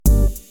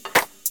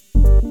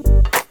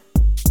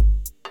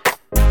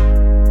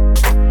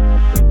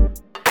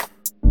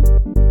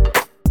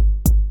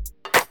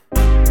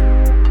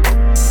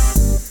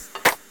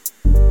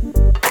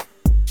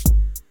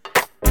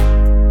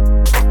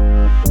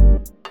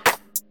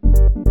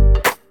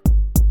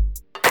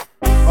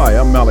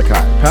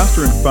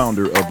pastor and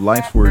founder of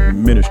Life's Word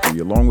Ministry,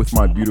 along with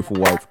my beautiful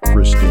wife,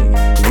 Christine.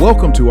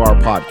 Welcome to our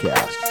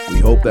podcast. We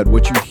hope that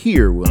what you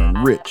hear will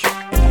enrich,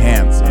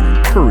 enhance, and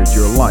encourage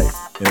your life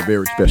in a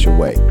very special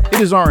way.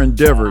 It is our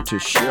endeavor to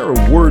share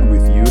a word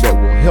with you that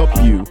will help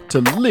you to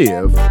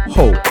live,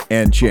 hope,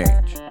 and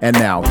change. And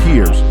now,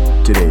 here's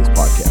today's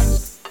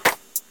podcast.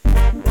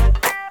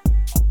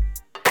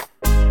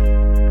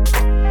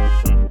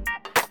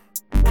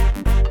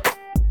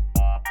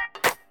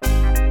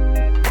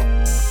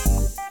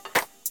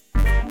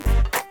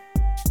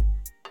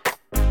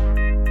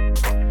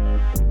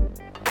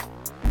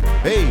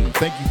 Hey,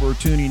 thank you for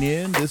tuning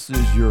in. This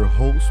is your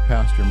host,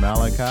 Pastor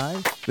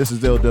Malachi. This is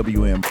the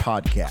LWM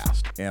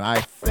Podcast, and I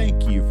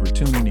thank you for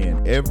tuning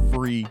in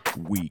every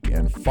week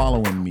and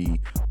following me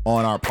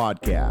on our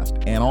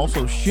podcast and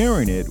also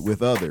sharing it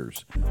with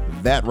others.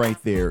 That right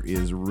there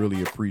is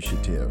really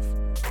appreciative.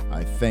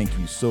 I thank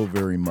you so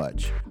very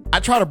much.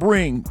 I try to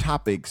bring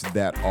topics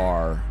that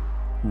are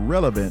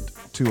relevant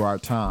to our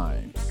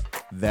times,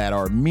 that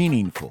are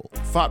meaningful,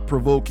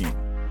 thought-provoking,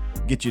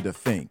 get you to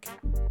think.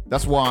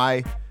 That's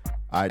why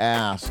I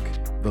ask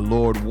the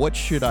Lord, what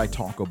should I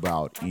talk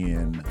about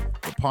in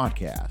the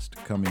podcast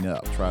coming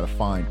up? Try to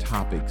find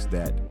topics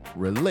that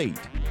relate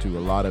to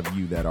a lot of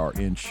you that are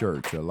in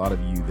church, a lot of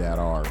you that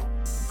are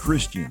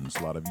Christians,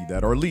 a lot of you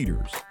that are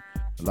leaders,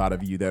 a lot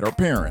of you that are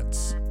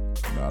parents,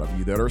 a lot of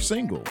you that are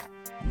single,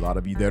 a lot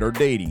of you that are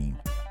dating.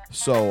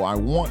 So I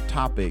want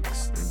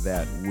topics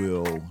that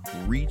will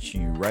reach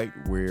you right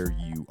where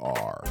you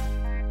are.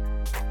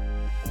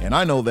 And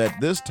I know that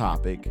this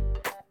topic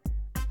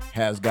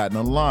has gotten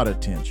a lot of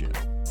attention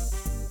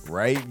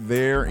right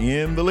there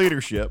in the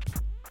leadership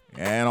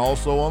and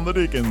also on the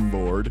deacon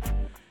board.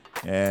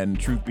 And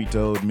truth be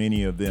told,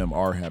 many of them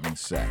are having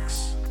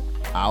sex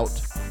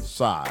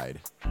outside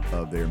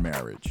of their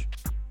marriage.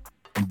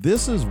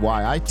 This is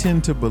why I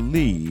tend to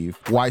believe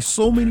why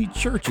so many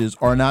churches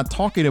are not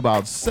talking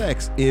about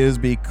sex is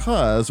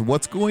because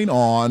what's going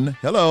on,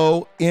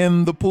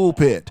 in the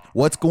pulpit,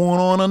 what's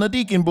going on the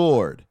deacon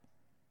board,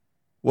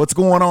 what's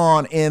going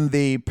on in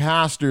the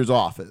pastor's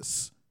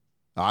office.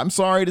 I'm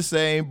sorry to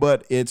say,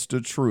 but it's the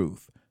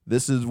truth.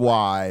 This is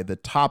why the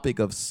topic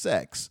of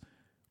sex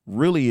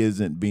really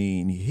isn't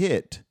being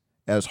hit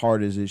as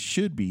hard as it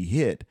should be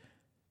hit,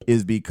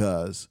 is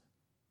because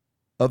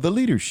of the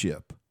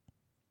leadership.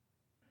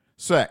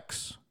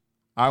 Sex,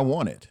 I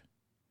want it,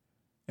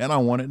 and I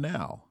want it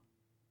now.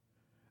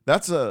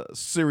 That's a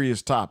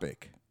serious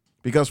topic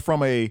because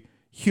from a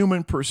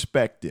human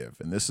perspective,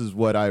 and this is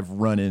what I've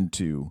run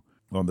into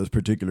on this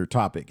particular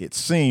topic, it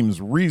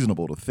seems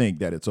reasonable to think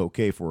that it's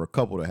okay for a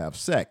couple to have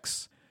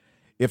sex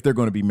if they're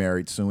going to be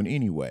married soon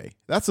anyway.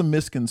 That's a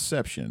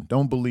misconception.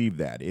 Don't believe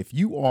that. If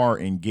you are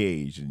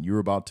engaged and you're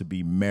about to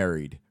be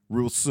married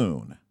real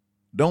soon,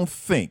 don't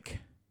think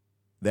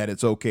that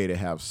it's okay to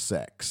have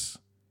sex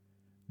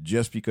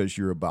just because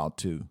you're about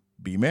to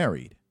be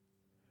married.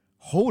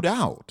 Hold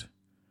out.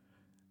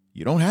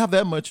 You don't have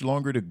that much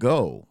longer to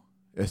go,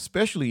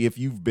 especially if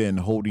you've been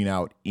holding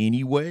out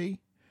anyway.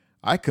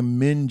 I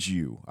commend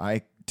you.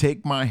 I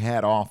take my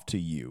hat off to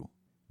you.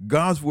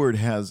 God's word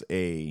has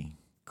a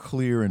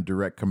clear and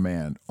direct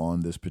command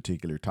on this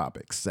particular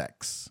topic,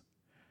 sex.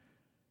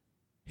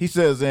 He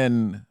says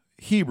in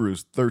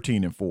Hebrews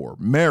 13:4,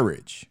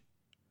 marriage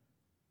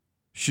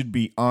should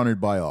be honored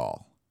by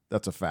all.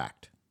 That's a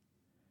fact.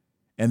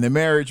 And the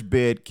marriage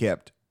bed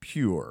kept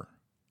pure.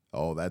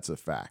 Oh, that's a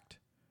fact.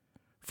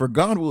 For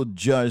God will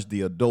judge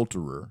the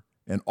adulterer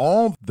and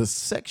all the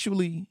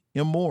sexually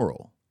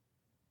immoral.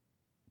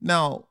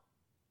 Now,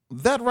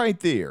 that right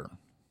there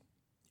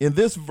in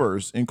this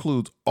verse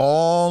includes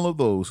all of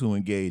those who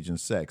engage in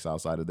sex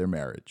outside of their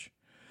marriage.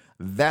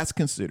 That's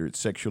considered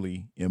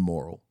sexually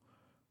immoral.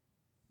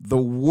 The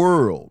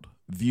world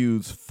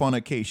views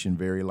fornication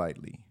very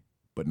lightly,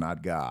 but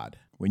not God.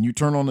 When you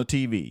turn on the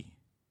TV,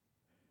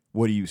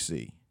 what do you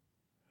see?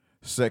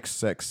 Sex,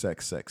 sex,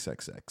 sex, sex,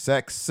 sex, sex,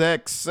 sex,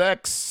 sex,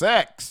 sex,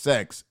 sex,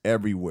 sex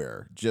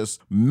everywhere.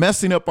 Just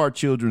messing up our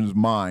children's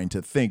mind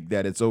to think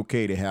that it's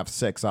okay to have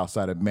sex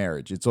outside of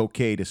marriage. It's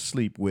okay to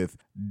sleep with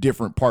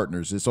different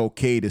partners. It's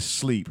okay to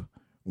sleep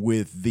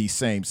with the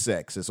same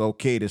sex. It's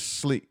okay to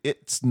sleep.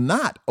 It's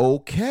not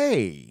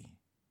okay.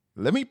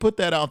 Let me put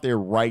that out there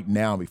right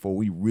now before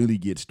we really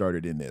get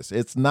started in this.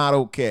 It's not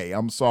okay.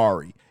 I'm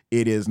sorry.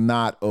 It is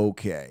not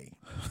okay.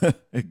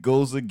 It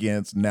goes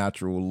against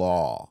natural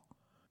law.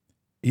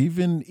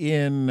 Even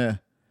in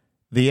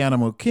the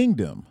animal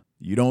kingdom,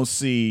 you don't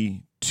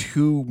see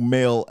two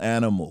male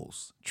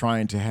animals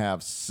trying to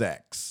have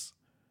sex.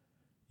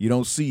 You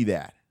don't see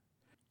that.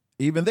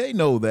 Even they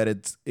know that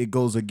it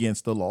goes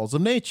against the laws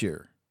of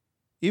nature.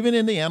 Even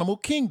in the animal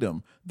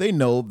kingdom, they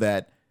know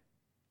that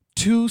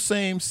two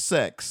same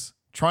sex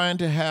trying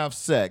to have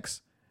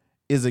sex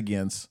is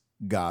against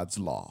God's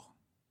law.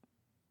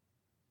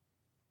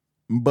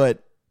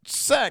 But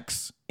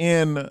sex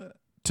in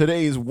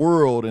today's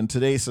world and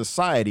today's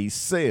society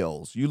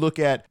sells. You look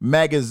at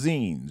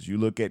magazines, you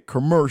look at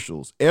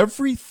commercials,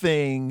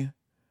 everything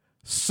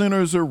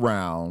centers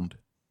around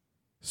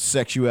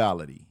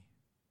sexuality.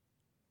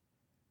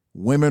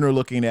 Women are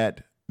looking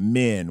at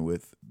men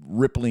with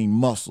rippling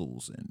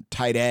muscles and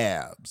tight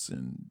abs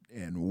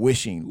and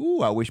wishing,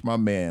 ooh, I wish my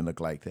man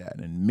looked like that.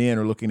 And men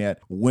are looking at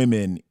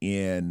women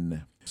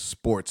in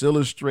Sports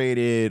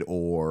Illustrated,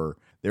 or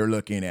they're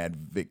looking at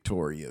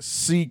Victoria's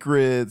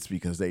Secrets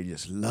because they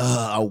just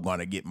love, I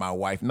want to get my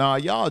wife. Nah,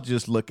 y'all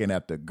just looking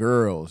at the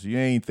girls. You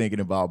ain't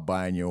thinking about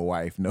buying your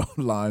wife no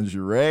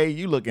lingerie.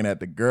 You looking at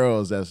the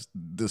girls that's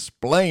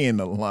displaying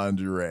the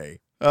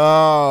lingerie.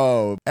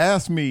 Oh,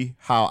 ask me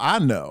how I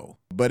know,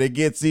 but it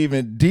gets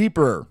even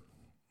deeper.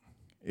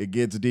 It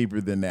gets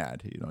deeper than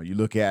that. You know, you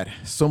look at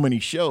so many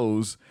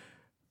shows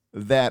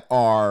that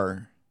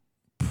are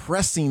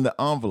pressing the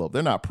envelope.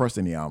 They're not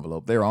pressing the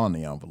envelope. They're on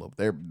the envelope.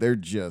 They're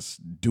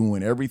just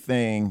doing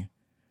everything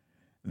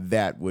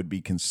that would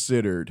be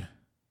considered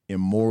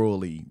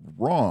immorally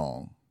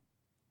wrong.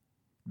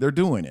 They're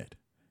doing it.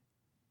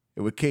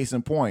 With case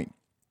in point,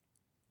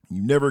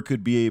 you never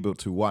could be able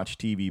to watch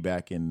TV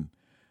back in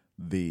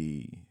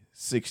the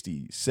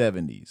 60s,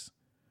 70s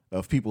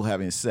of people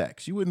having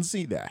sex. You wouldn't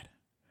see that.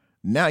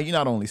 Now you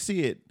not only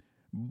see it,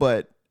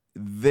 but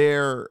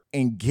they're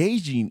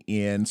engaging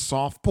in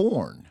soft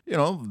porn. You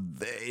know,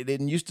 they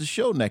didn't used to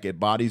show naked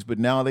bodies, but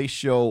now they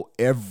show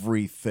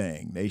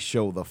everything. They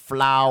show the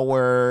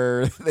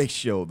flower, they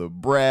show the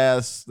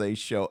breasts, they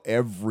show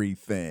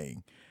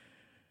everything.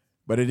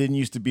 But it didn't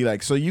used to be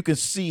like, so you can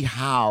see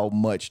how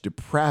much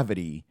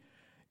depravity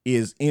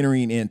is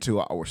entering into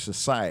our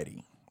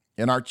society.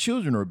 And our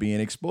children are being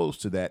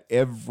exposed to that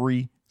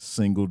every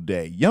single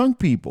day. Young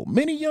people,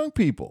 many young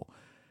people,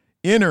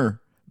 enter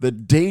the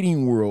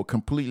dating world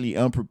completely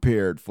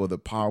unprepared for the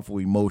powerful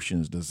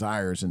emotions,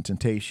 desires, and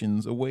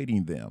temptations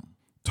awaiting them.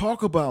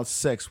 Talk about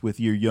sex with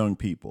your young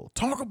people.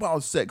 Talk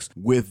about sex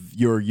with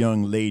your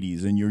young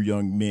ladies and your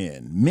young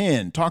men.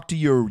 Men, talk to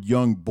your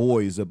young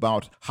boys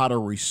about how to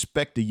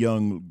respect a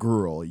young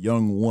girl, a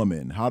young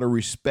woman, how to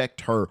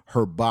respect her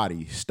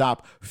body.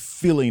 Stop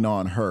feeling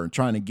on her,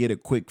 trying to get a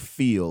quick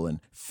feel and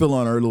feel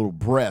on her little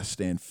breast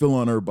and feel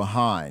on her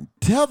behind.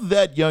 Tell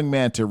that young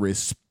man to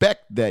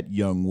respect that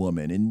young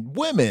woman. And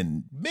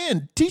women,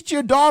 men, teach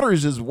your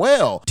daughters as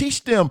well.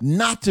 Teach them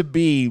not to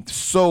be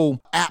so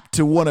apt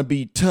to want to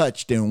be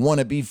touched and want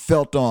to be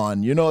felt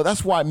on. You know,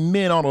 that's why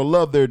men ought to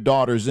love their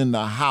daughters in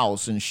the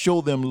house and show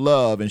them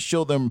love and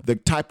show them the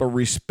type of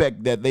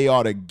respect that they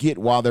ought to get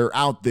while they're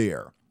out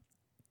there.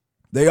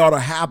 They ought to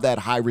have that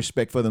high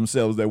respect for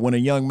themselves that when a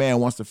young man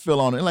wants to feel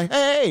on it, like,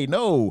 hey,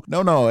 no,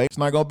 it's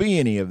not going to be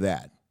any of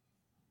that.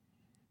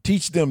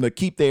 Teach them to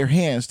keep their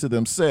hands to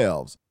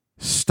themselves.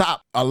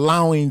 Stop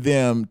allowing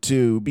them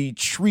to be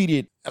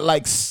treated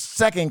like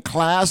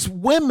second-class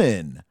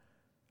women.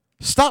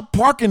 Stop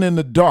parking in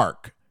the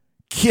dark,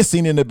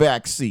 kissing in the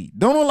back seat.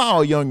 Don't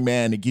allow a young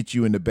man to get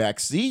you in the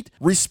back seat.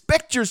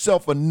 Respect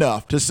yourself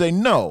enough to say,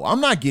 no, I'm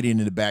not getting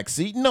in the back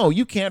seat. No,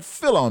 you can't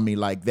feel on me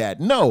like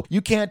that. No,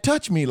 you can't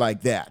touch me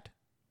like that.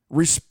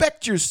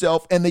 Respect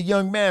yourself and the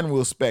young man will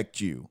respect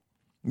you.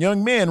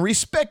 Young men,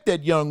 respect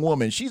that young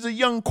woman. She's a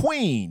young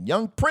queen,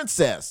 young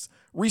princess.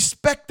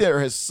 Respect her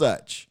as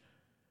such.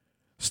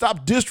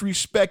 Stop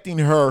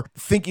disrespecting her,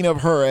 thinking of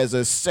her as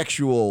a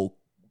sexual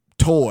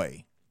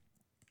toy.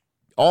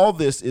 All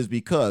this is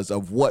because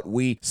of what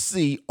we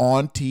see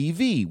on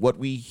TV, what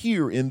we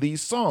hear in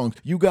these songs.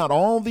 You got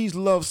all these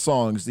love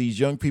songs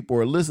these young people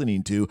are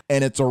listening to,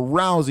 and it's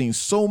arousing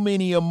so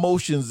many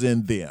emotions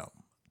in them.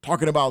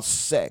 Talking about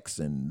sex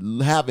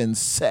and having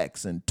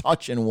sex and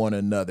touching one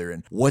another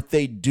and what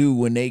they do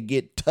when they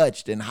get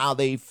touched and how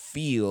they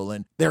feel.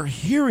 And they're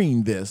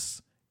hearing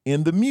this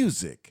in the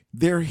music.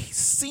 They're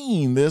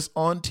seeing this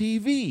on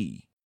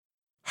TV.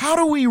 How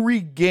do we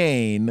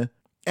regain,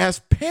 as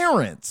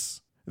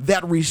parents,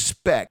 that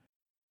respect?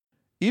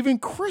 Even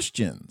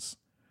Christians,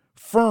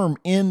 firm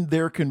in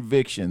their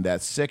conviction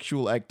that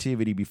sexual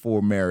activity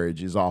before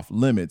marriage is off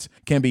limits,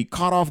 can be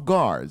caught off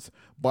guard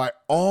by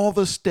all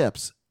the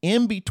steps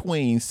in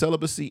between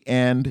celibacy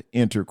and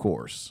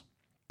intercourse.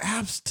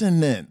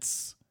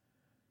 Abstinence.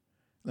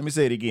 Let me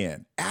say it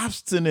again.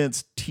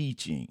 Abstinence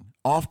teaching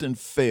often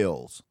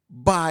fails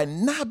by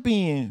not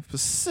being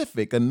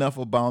specific enough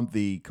about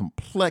the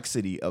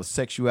complexity of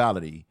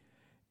sexuality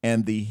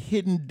and the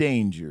hidden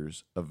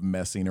dangers of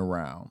messing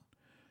around.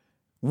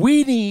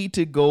 We need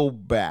to go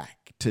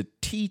back to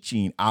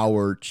teaching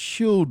our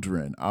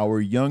children,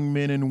 our young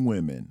men and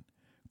women,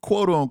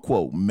 quote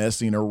unquote,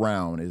 messing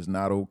around is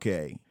not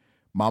okay.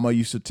 Mama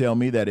used to tell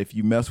me that if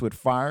you mess with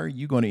fire,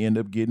 you're going to end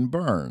up getting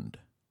burned.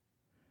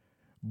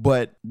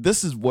 But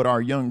this is what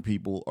our young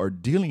people are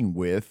dealing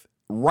with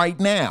right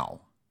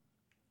now.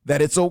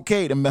 That it's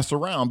okay to mess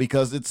around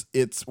because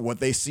it's what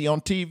they see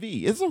on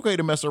TV. It's okay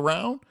to mess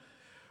around.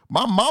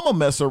 My mama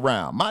mess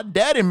around. My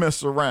daddy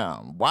mess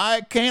around. Why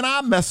can't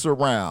I mess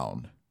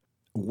around?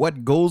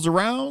 What goes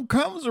around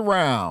comes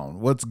around.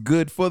 What's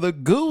good for the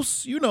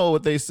goose, you know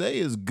what they say,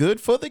 is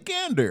good for the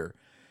gander.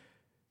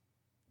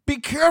 Be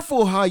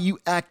careful how you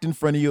act in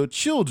front of your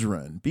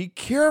children. Be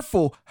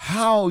careful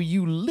how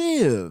you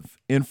live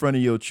in front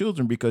of your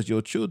children because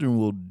your children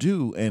will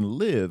do and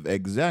live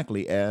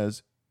exactly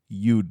as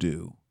you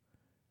do.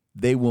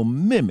 they will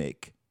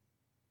mimic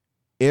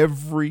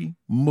every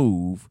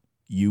move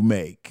you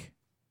make.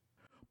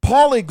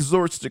 Paul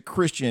exhorts the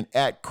Christian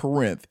at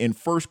Corinth in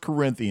 1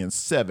 Corinthians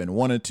 7,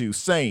 1 and 2,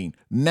 saying,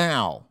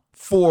 "Now,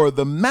 for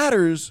the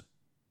matters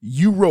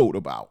you wrote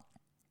about,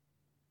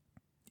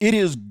 it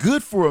is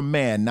good for a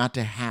man not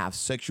to have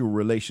sexual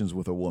relations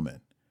with a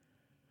woman.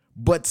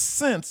 But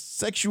since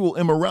sexual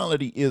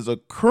immorality is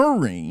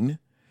occurring,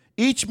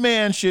 each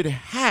man should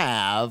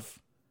have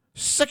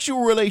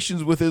sexual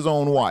relations with his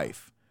own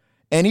wife,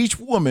 and each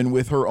woman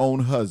with her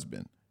own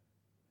husband."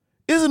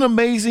 Isn't it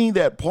amazing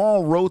that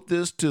Paul wrote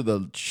this to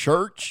the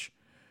church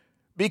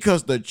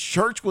because the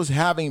church was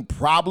having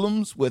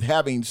problems with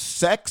having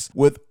sex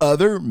with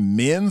other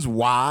men's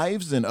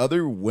wives and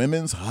other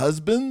women's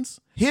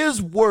husbands?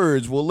 His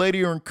words will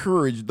later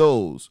encourage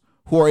those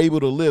who are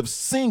able to live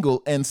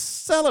single and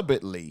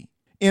celibately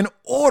in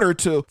order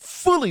to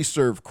fully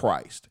serve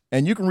Christ.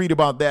 And you can read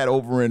about that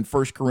over in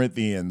 1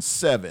 Corinthians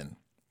 7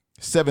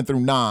 through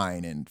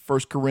 9, and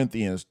 1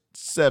 Corinthians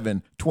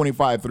 7,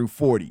 25 through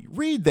 40.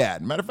 Read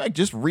that. Matter of fact,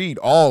 just read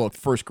all of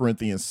 1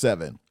 Corinthians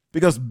 7.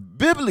 Because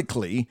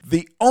biblically,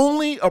 the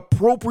only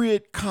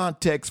appropriate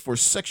context for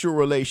sexual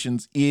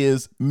relations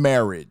is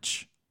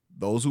marriage.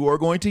 Those who are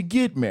going to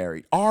get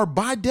married are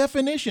by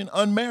definition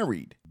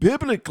unmarried.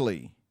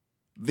 Biblically,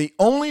 the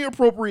only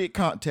appropriate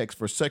context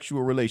for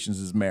sexual relations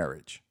is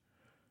marriage.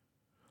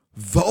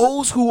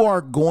 Those who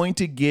are going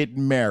to get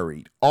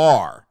married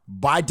are,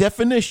 by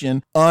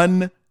definition,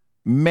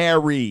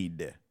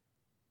 unmarried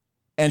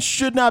and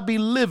should not be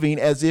living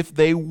as if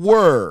they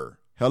were.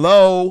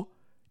 Hello?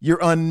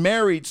 You're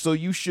unmarried, so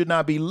you should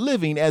not be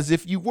living as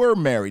if you were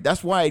married.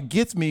 That's why it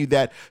gets me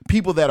that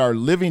people that are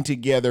living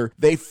together,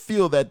 they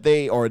feel that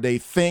they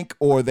think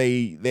or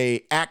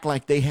they act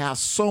like they have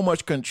so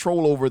much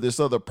control over this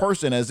other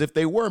person as if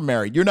they were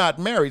married. You're not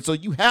married, so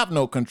you have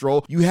no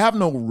control. You have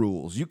no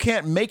rules. You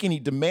can't make any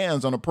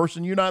demands on a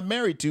person you're not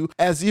married to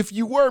as if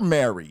you were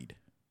married.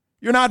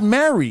 You're not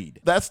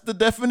married. That's the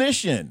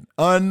definition.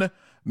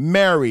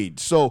 Unmarried.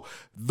 So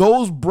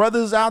those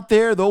brothers out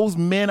there, those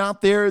men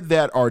out there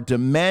that are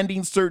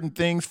demanding certain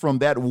things from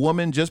that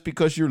woman just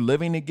because you're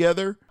living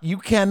together, you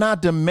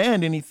cannot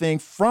demand anything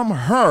from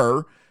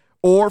her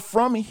or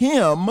from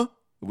him,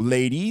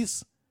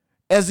 ladies,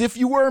 as if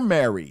you were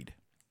married.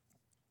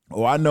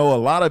 Oh, I know a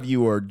lot of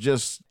you are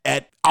just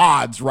at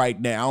odds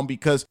right now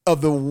because of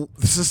the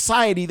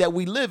society that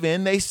we live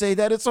in. They say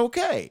that it's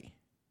okay.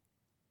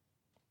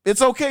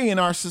 It's okay in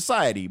our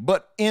society,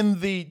 but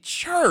in the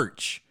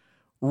church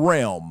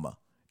realm,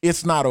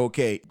 it's not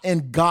okay.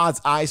 In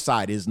God's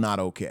eyesight, is not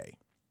okay.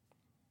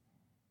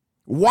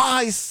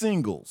 Wise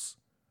singles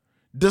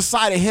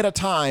decide ahead of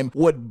time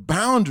what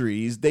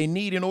boundaries they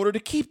need in order to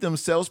keep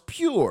themselves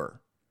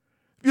pure.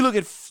 If you look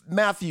at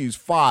Matthew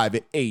 5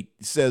 and 8,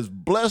 it says,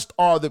 "Blessed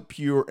are the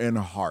pure in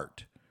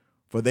heart,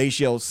 for they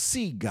shall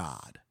see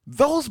God."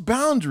 Those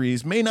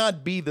boundaries may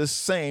not be the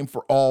same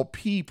for all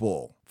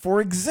people.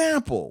 For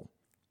example,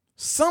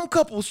 some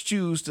couples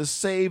choose to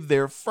save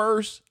their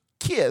first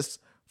kiss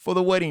for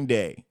the wedding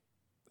day.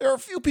 There are a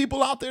few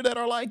people out there that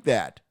are like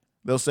that.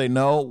 They'll say,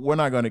 "No, we're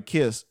not going to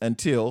kiss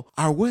until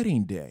our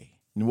wedding day."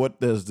 And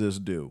what does this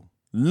do?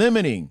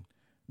 Limiting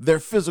their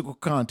physical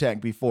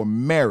contact before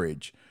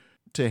marriage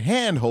to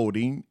hand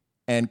holding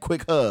and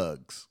quick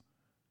hugs.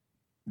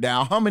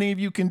 Now, how many of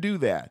you can do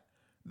that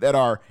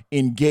are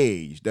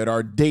engaged, that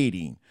are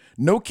dating?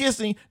 No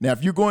kissing. Now,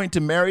 if you're going to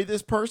marry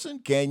this person,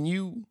 can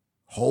you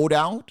hold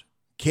out?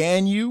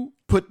 Can you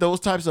put those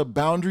types of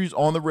boundaries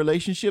on the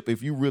relationship?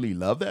 If you really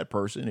love that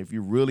person, if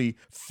you really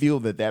feel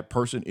that that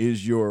person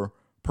is your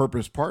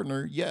purpose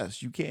partner,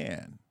 yes, you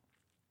can.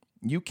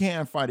 You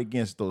can fight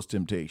against those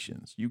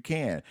temptations. You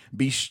can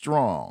be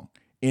strong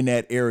in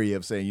that area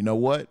of saying, you know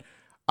what?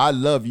 I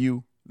love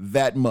you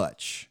that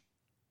much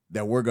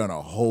that we're going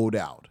to hold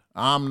out.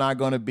 I'm not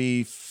going to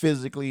be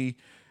physically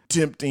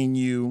tempting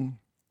you.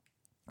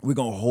 We're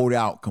going to hold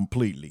out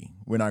completely.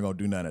 We're not going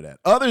to do none of that.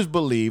 Others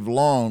believe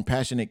long,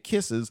 passionate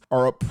kisses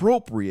are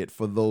appropriate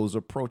for those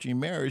approaching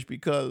marriage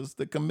because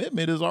the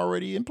commitment is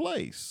already in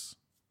place.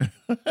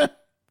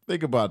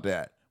 Think about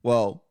that.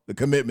 Well, the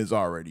commitment's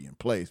already in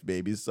place,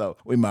 baby, so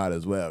we might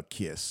as well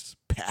kiss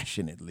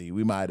passionately.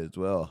 We might as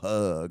well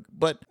hug.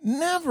 But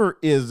never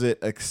is it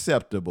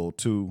acceptable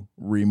to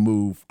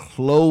remove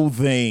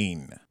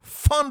clothing,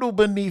 fondle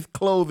beneath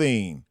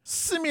clothing,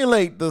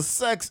 simulate the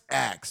sex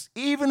acts,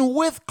 even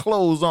with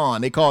clothes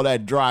on. They call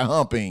that dry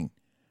humping.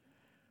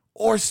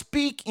 Or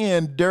speak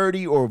in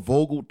dirty or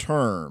vulgar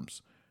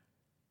terms.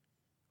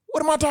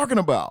 What am I talking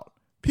about?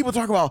 People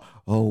talk about,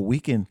 oh, we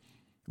can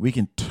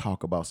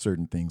talk about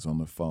certain things on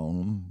the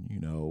phone. You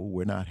know,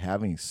 we're not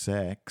having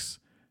sex.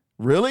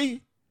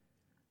 Really?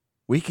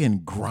 We can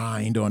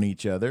grind on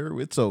each other.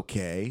 It's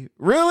okay.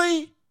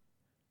 Really?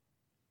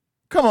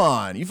 Come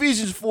on.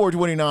 Ephesians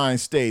 4:29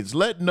 states,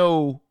 "Let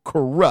no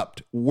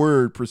corrupt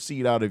word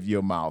proceed out of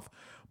your mouth,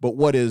 but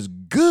what is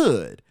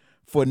good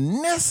for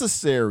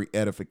necessary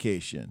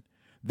edification,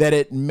 that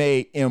it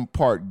may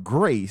impart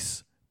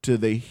grace to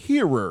the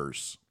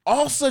hearers."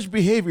 All such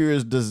behavior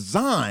is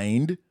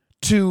designed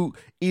to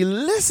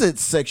elicit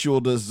sexual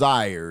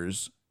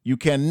desires you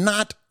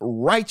cannot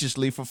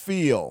righteously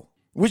fulfill,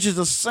 which is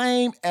the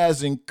same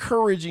as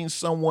encouraging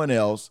someone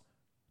else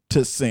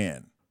to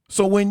sin.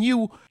 So when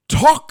you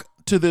talk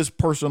to this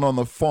person on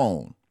the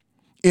phone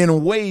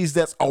in ways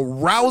that's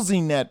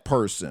arousing that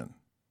person,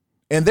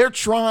 and they're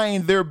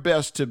trying their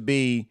best to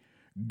be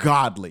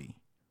godly,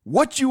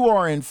 what you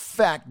are in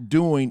fact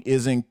doing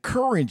is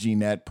encouraging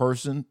that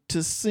person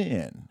to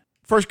sin.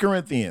 1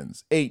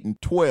 Corinthians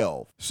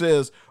 8:12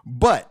 says,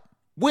 "But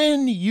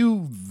when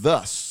you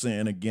thus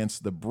sin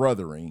against the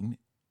brethren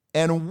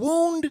and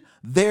wound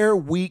their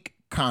weak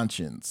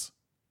conscience,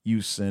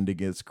 you sinned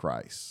against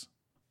Christ."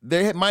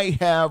 They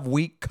might have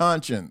weak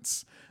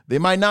conscience. They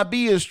might not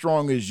be as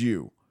strong as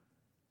you.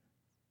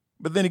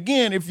 But then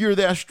again, if you're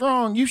that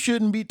strong, you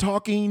shouldn't be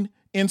talking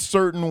in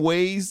certain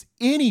ways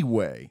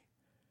anyway.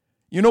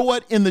 You know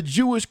what? In the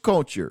Jewish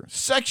culture,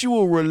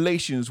 sexual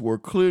relations were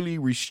clearly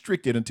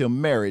restricted until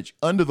marriage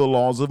under the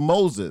laws of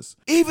Moses.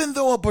 Even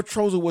though a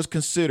betrothal was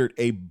considered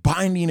a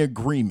binding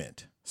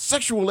agreement,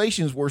 sexual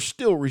relations were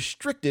still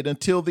restricted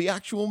until the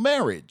actual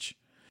marriage.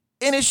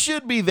 And it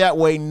should be that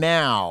way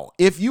now.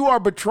 If you are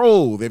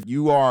betrothed, if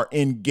you are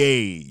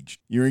engaged,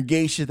 you're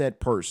engaged to that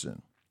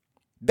person,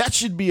 that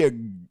should be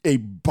a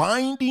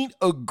binding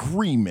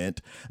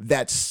agreement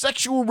that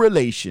sexual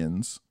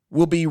relations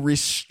will be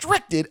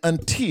restricted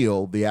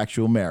until the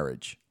actual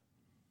marriage.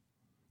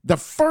 The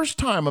first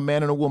time a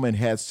man and a woman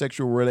had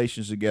sexual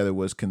relations together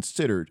was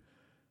considered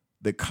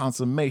the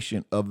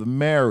consummation of the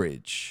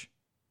marriage.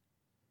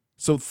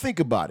 So think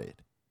about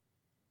it.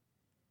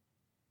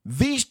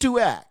 These two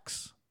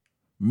acts,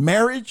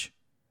 marriage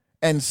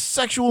and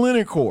sexual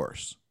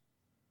intercourse,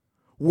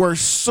 were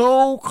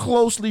so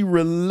closely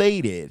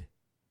related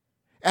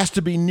as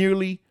to be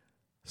nearly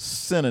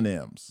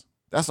synonyms.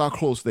 That's how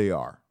close they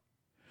are.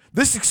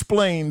 This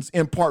explains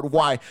in part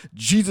why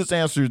Jesus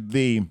answered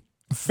the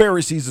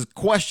Pharisees'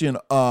 question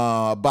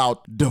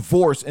about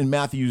divorce in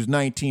Matthew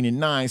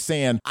 19:9,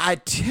 saying, "I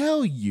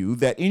tell you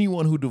that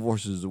anyone who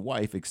divorces a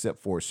wife except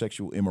for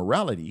sexual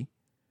immorality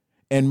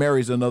and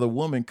marries another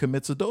woman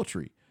commits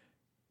adultery."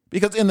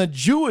 Because in the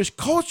Jewish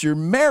culture,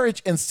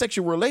 marriage and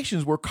sexual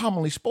relations were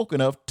commonly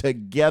spoken of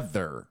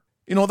together.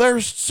 You know,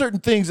 there's certain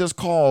things that's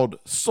called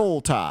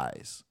soul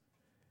ties.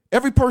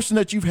 Every person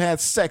that you've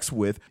had sex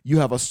with, you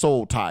have a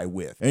soul tie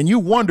with. And you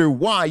wonder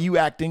why you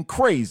acting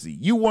crazy.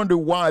 You wonder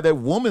why that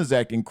woman's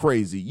acting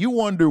crazy. You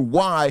wonder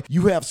why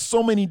you have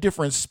so many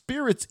different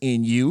spirits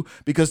in you.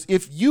 Because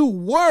if you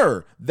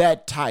were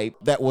that type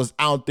that was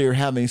out there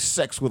having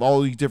sex with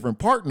all these different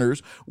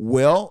partners,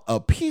 well, a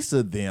piece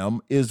of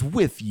them is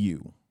with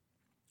you.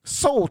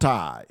 Soul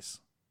ties.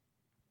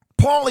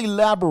 Paul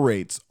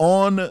elaborates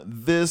on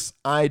this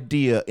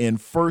idea in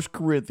 1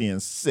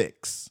 Corinthians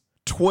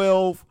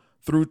 6:12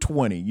 through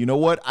 20. You know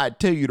what? I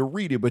tell you to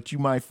read it, but you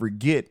might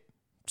forget.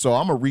 So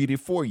I'm going to read it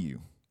for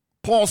you.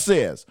 Paul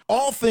says,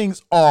 "All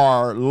things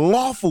are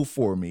lawful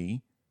for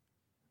me,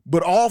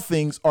 but all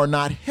things are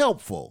not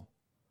helpful.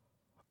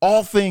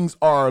 All things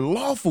are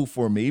lawful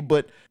for me,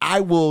 but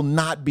I will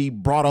not be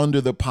brought under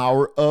the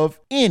power of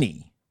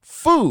any.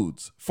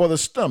 Foods for the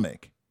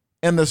stomach,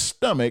 and the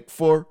stomach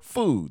for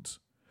foods.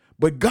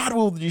 But God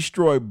will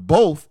destroy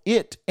both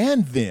it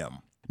and them.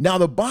 Now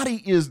the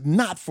body is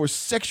not for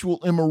sexual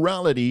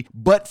immorality,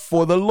 but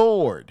for the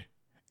Lord,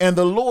 and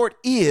the Lord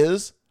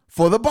is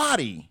for the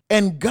body.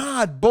 And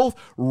God both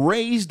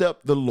raised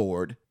up the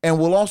Lord and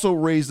will also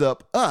raise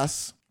up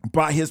us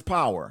by his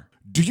power.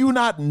 Do you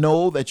not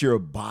know that your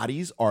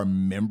bodies are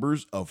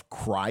members of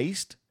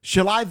Christ?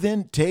 Shall I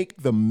then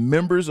take the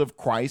members of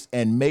Christ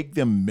and make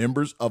them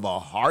members of a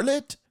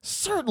harlot?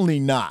 Certainly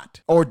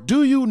not. Or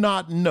do you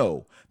not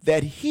know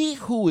that he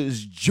who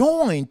is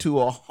joined to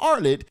a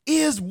harlot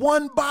is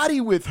one body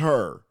with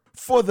her?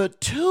 For the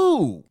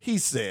two, he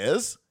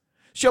says,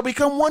 shall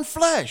become one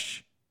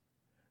flesh.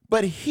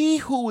 But he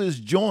who is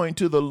joined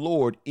to the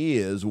Lord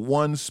is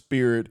one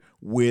spirit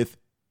with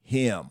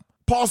him."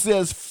 Paul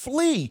says,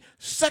 flee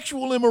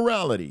sexual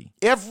immorality.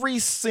 Every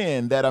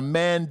sin that a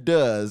man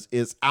does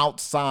is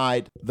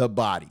outside the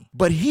body.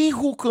 But he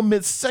who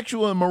commits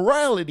sexual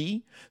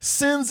immorality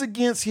sins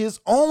against his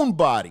own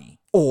body.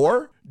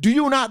 Or do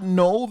you not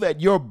know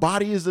that your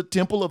body is a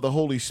temple of the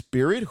Holy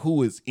Spirit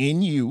who is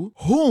in you,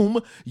 whom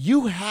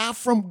you have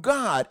from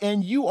God,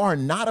 and you are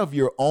not of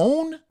your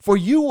own? For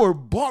you were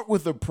bought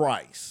with a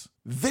price.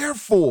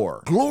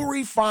 Therefore,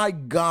 glorify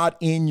God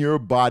in your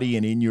body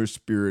and in your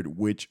spirit,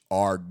 which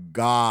are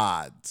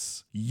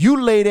God's. You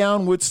lay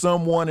down with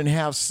someone and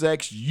have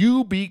sex,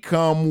 you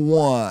become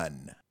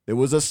one. There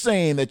was a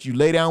saying that you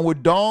lay down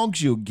with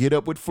dogs, you'll get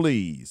up with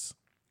fleas.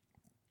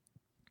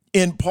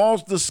 In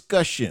Paul's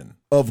discussion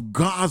of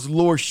God's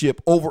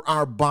lordship over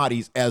our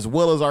bodies as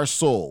well as our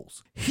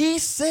souls, he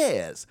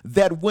says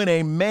that when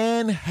a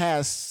man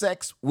has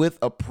sex with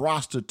a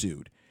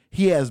prostitute,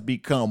 he has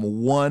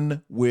become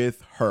one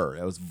with her.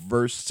 That was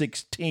verse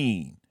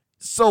 16.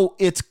 So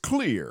it's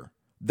clear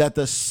that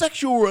the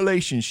sexual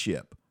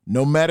relationship,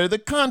 no matter the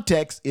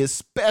context, is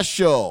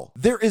special.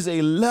 There is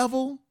a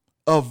level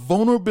of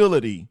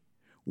vulnerability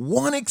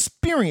one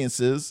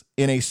experiences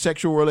in a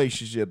sexual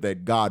relationship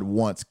that God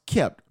wants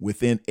kept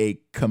within a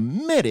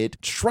committed,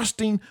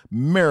 trusting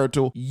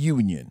marital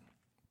union.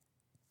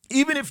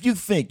 Even if you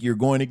think you're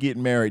going to get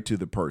married to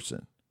the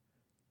person,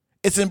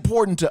 it's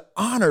important to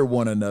honor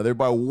one another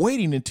by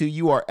waiting until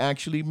you are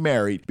actually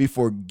married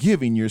before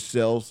giving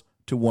yourselves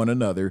to one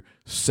another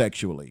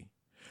sexually.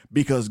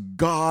 Because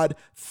God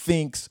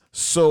thinks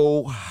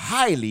so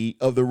highly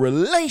of the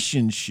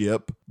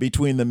relationship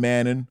between the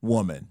man and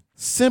woman.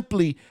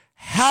 Simply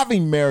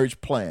having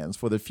marriage plans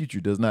for the future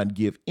does not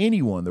give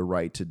anyone the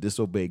right to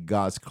disobey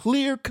God's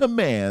clear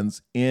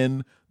commands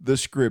in the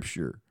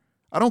scripture.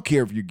 I don't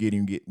care if you're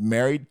get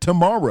married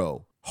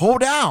tomorrow.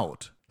 Hold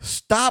out.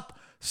 Stop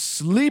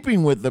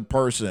sleeping with the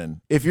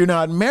person if you're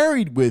not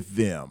married with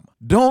them.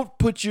 Don't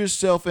put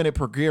yourself in a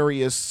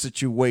precarious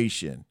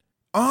situation.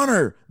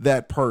 Honor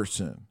that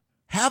person.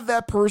 Have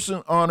that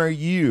person honor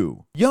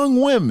you.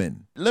 Young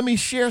women, let me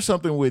share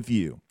something with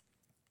you.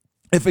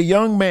 If a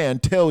young man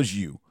tells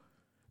you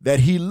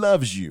that he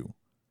loves you,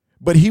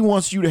 but he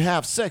wants you to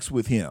have sex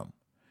with him,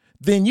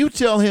 then you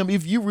tell him,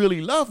 if you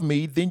really love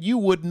me, then you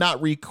would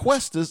not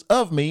request this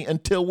of me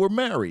until we're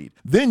married.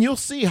 Then you'll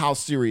see how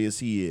serious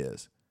he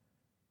is.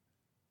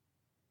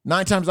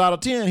 9 times out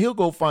of 10, he'll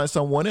go find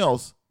someone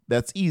else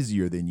that's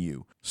easier than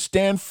you.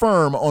 Stand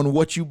firm on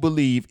what you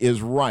believe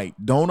is right.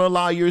 Don't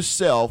allow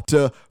yourself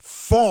to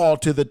fall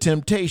to the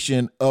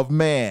temptation of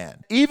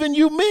man. Even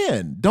you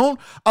men, don't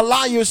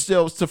allow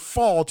yourselves to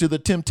fall to the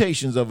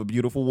temptations of a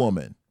beautiful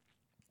woman.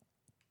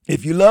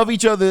 If you love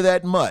each other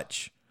that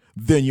much,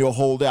 then you'll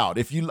hold out.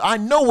 I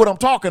know what I'm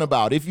talking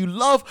about. If you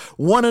love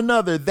one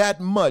another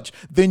that much,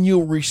 then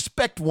you'll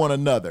respect one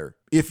another.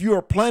 If you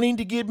are planning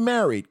to get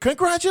married,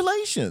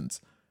 congratulations.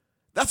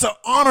 That's an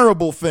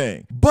honorable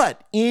thing.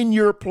 But in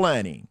your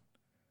planning,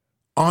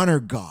 honor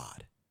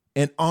God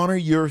and honor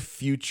your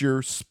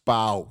future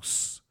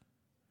spouse.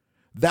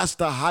 That's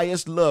the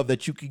highest love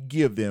that you could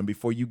give them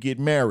before you get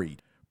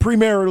married.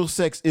 Premarital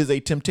sex is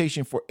a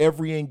temptation for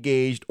every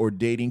engaged or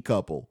dating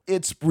couple.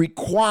 It's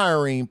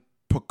requiring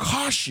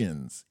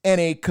precautions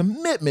and a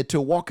commitment to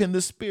walk in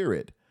the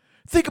Spirit.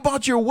 Think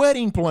about your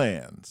wedding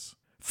plans.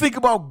 Think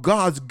about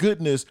God's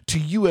goodness to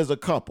you as a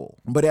couple.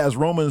 But as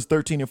Romans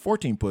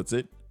 13:14 puts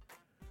it,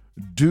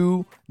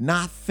 do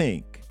not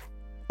think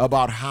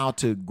about how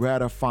to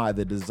gratify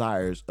the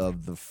desires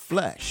of the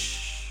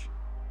flesh.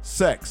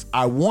 Sex,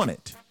 I want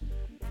it,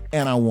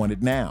 and I want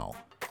it now.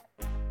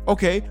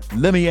 Okay,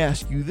 let me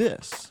ask you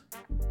this.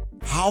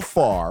 How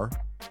far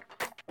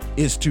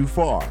is too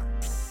far?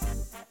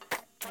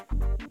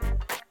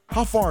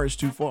 How far is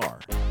too far?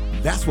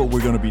 That's what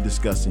we're going to be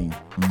discussing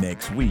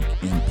next week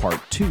in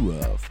part 2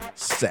 of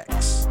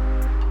Sex.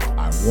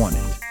 I want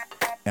it,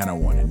 and I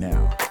want it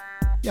now.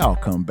 Y'all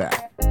come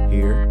back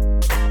here.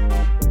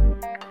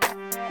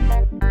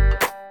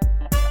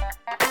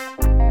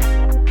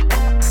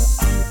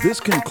 This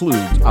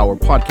concludes our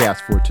podcast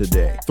for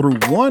today. Through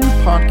one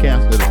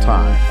podcast at a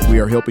time, we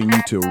are helping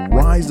you to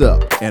rise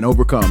up and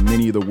overcome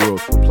many of the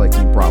world's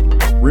perplexing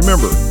problems.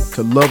 Remember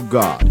to love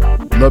God,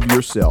 love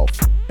yourself,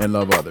 and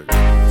love others.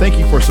 Thank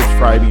you for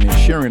subscribing and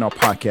sharing our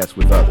podcast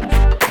with others.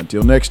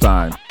 Until next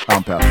time,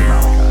 I'm Pastor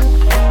Malachi.